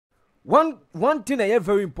one thing is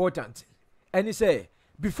very important, and he say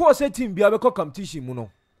before say team be able competition,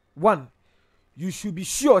 one, you should be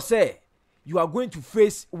sure say you are going to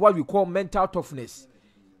face what we call mental toughness.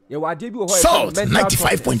 Salt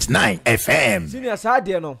 95.9 FM. Senior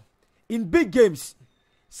side no. In big games,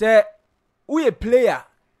 say we a player,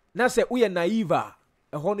 now say we a naive, a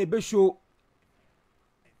honey show.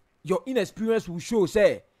 Your inexperience will show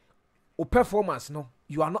say, or performance no,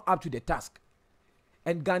 you are not up to the task.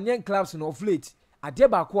 And Ghanaian clubs no of late, a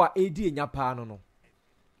debakwa AD in Japan no.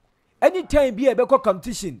 Anytime be a better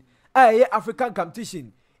competition, African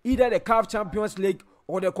competition, either the CAF Champions League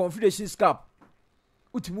or the Confederations Cup.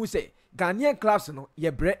 Utimu say Ghanaian clubs no ye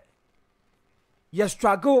bre ye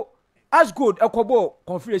struggle as good ekobo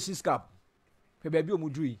Confederations Cup pe baby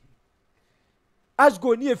omudui as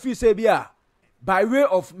good ni efi say bia by way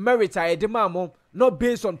of merit I demand not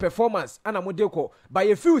based on performance and amodeko but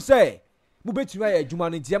ye feel say mu betumi aye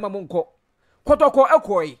adwuma no ntia ma monko kotoko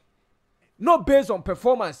ekoi not based on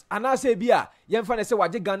performance and I say bia ye mfa ne say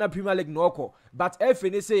waje Ghana Premier League no oko but if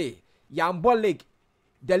ne say Yambo League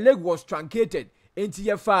the league was truncated into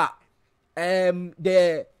the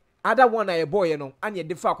other one a boy and ye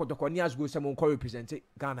defa kotoko ni as go some ko represent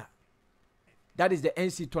Ghana. That is the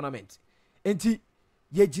NC tournament. Enti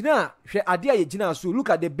ye gina hwe ade a ye gina so look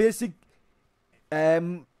at the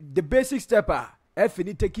basic stepper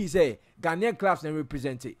Fini take say Ghanaian clubs na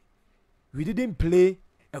represent it. We didn't play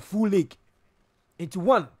a full league into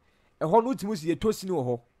one a whole ultimus ye tosi no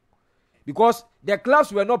ho because the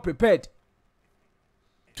clubs were not prepared.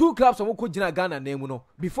 Two clubs of Okojina Ghana name no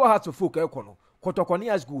before Hearts of Folk Ekono. Kotokoni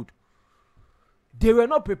as good. They were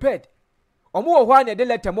not prepared. Omo one they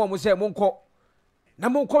let them say Monko. Na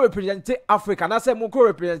Monko represent Africa. Na say Monko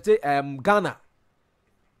represent Ghana.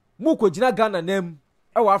 Mukojina Ghana name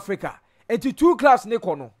Africa. And two clubs ne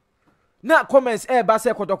kono. Na comments ba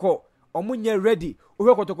say Kotoko. Omo nye ready.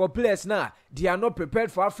 Owe Kotoko players na they are not prepared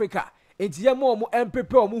for Africa. And ye mo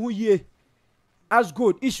prepare omo hu ye. As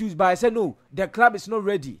good issues by say no, the club is not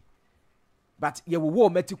ready. But ye will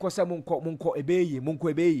metiko say monko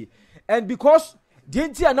ebeye. And because the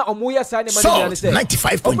entire na omoya sign money say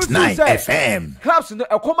 95.9 FM. Clubs no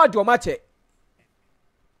ekoma do match.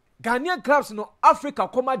 Ghanaian clubs no Africa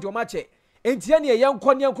koma do match. Entia ne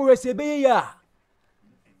yanko ne yanko rese ebeye ya.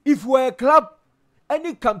 If we a club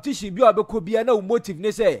any competition bi obeko bia na motive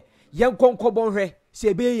ne say yanko nkobon hwe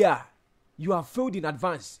se ebeye ya. You have failed in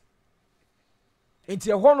advance.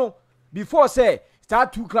 Into a hono before say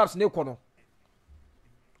start two clubs ne kono.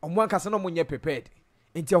 One kasa no monye prepared.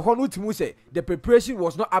 Into a hono timu say the preparation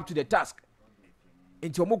was not up to the task.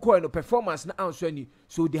 Into omoko no performance na answer ni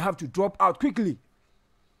so they have to drop out quickly.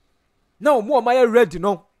 Now mo my ready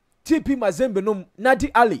no. TP Mazembe no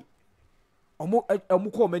Nadi Ali.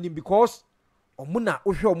 Omoko many because omuna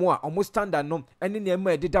ohwe omo a omo standard no ene ne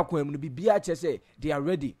ma ededa kwan mu no bibia che say they are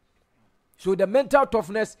ready. So the mental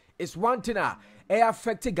toughness is one thing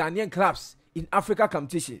affecting Ghanaian clubs in Africa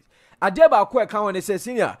competitions. Adeba Akwe Kawan says,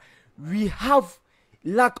 senior, we have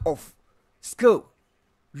lack of skill.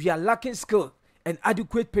 We are lacking skill and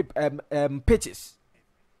adequate pitches.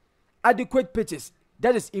 Adequate pitches.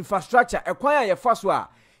 That is infrastructure. Acquire your first one.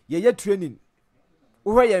 Ye training.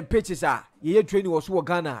 Over your pitches are ye training was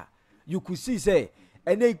Ghana. You could see say,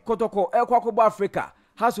 and they kotoko Ekwakoba Africa,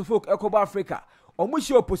 House of Folk Ekoba Africa.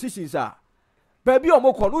 Omushi positions are. Baby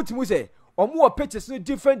omoko no timu say omo pitches no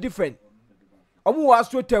different omo was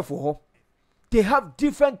so tough for her. They have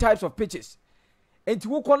different types of pitches and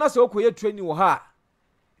to corner say okoye training wo ha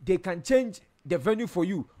they can change the venue for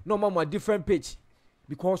you no more different pitch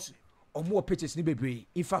because omo pitches ni bebre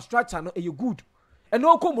infrastructure no you good and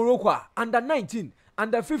no ko Morocco under 19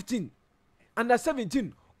 under 15 under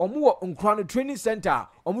 17 omo nkran training center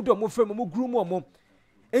omo do omo frame omo groom omo.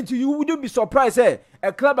 And you wouldn't be surprised, a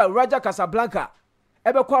club like Raja Casablanca,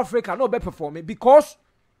 Ebeko Africa, no be performing because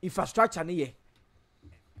infrastructure niye.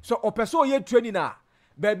 So opeso ye training na,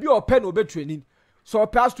 baby or pen obe training. So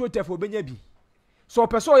pass to for benyebi. So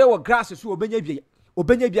opeso ye grasses who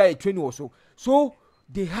obenyebi training also. So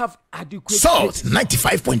they have adequate. Salt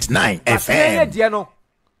 95.9 FM.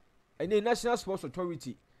 And the National Sports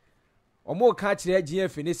Authority, omo catch the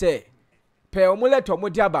GF ni say, pe omo let omo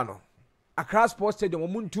diabano. Accra Sports Stadium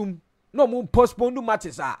omuntum no mun postpone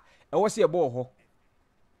matches e was a ball ho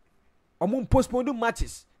omun postpone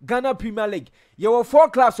matches Ghana Premier League ye were 4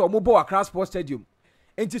 clubs omo ball Accra Sports Stadium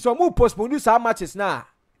enti so omun postpone some matches na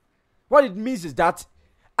what it means is that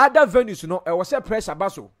other venues no e was a pressure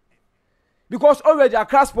baso because already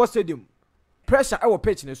Accra Sports Stadium pressure e was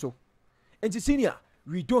pitch ne so enti senior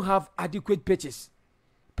we don't have adequate pitches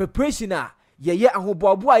preparation ye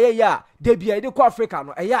ahoboabo a ye ya da bia de ko Africa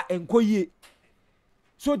no eya enkoyie.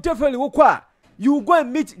 So definitely wokwa you go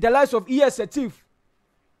and meet the likes of ESA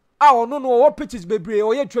no what pitches bebre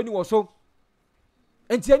or ye training or so.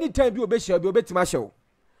 And any time you be obetima show.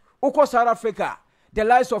 Oko South Africa, the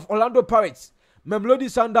likes of Orlando Pirates, Mamelodi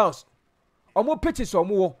Sundowns, omo pitches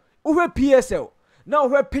omo uwe PSL. Now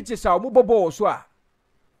where pitches are omo bobo so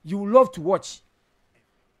you love to watch.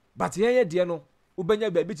 But here dear no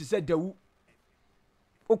ubenya baby to say dewu.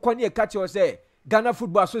 Okwani e catch you say Ghana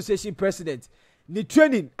Football Association president ni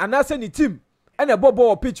training and asa ni team and a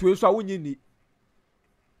bobo pitch we so awunyi ni.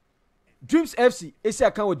 Dreams FC esi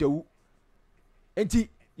aka wo dewu. Enti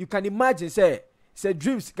you can imagine say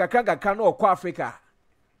Dreams kakra no okwa Africa.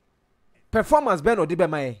 Performance ben odi be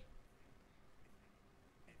mai.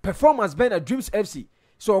 Performance ben at Dreams FC.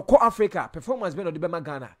 So okwa Africa performance ben odi be ma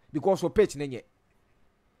Ghana because we pitch nenye.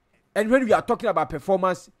 And when we are talking about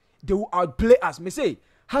performance, they will outplay us. Me say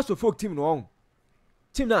House of Folk team no on.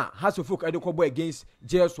 Team na House of Folk Edokobo against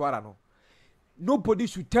JS Swara no. Nobody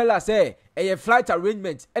should tell us a flight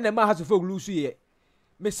arrangement and a man House of Folk lose here.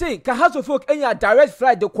 Me say ka House of Folk any direct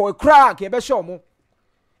flight the call crack e be show mo.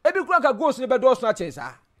 Every crack goes in the door snatches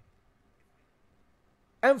ah.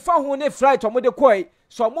 And fa ho ne flight omo de koi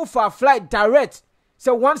so mo for flight direct.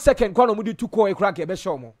 Say 1 second kwa no mo de to call crack e be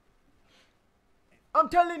show mo. I'm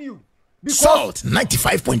telling you. Because Salt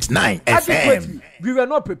 95.9 FM. We were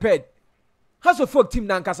not prepared. House of Folk team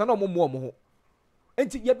na nkasa na omo ho.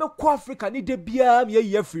 Enti ye be ko Africa ni de bia me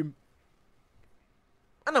ye afrim.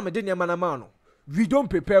 Ana me de nyama na ma no. We don't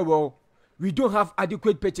prepare well. We don't have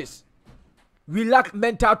adequate pitches. We lack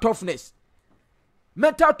mental toughness.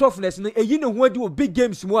 Mental toughness na eyi ne ho adi o big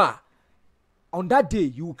games mo a. On that day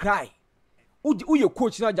you will cry. Who your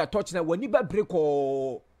coach na ja touch na wani ba break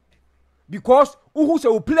o. Because who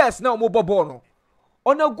say players now mo bobo no.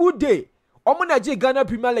 On a good day, omo na je Ghana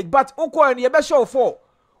Premier League but uko en ye be show for.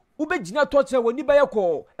 Ube jina touch na wani ba ye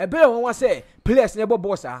ko. E be won say players na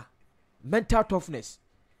bobo sa. Mental toughness.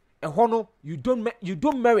 And hono you don't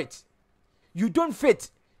merit. You don't fit.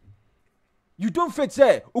 You don't fit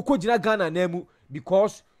say uko jina Ghana nemu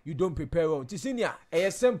because you don't prepare well. Tisinia,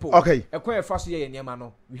 simple. Okay.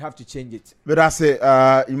 We have to change it. But I say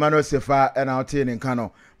Emmanuel Sefah and our team in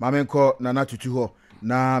Kano. Mamenko Nana Tutuho.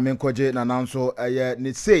 Na menko je na nanso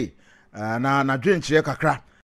ni say na drink kakra.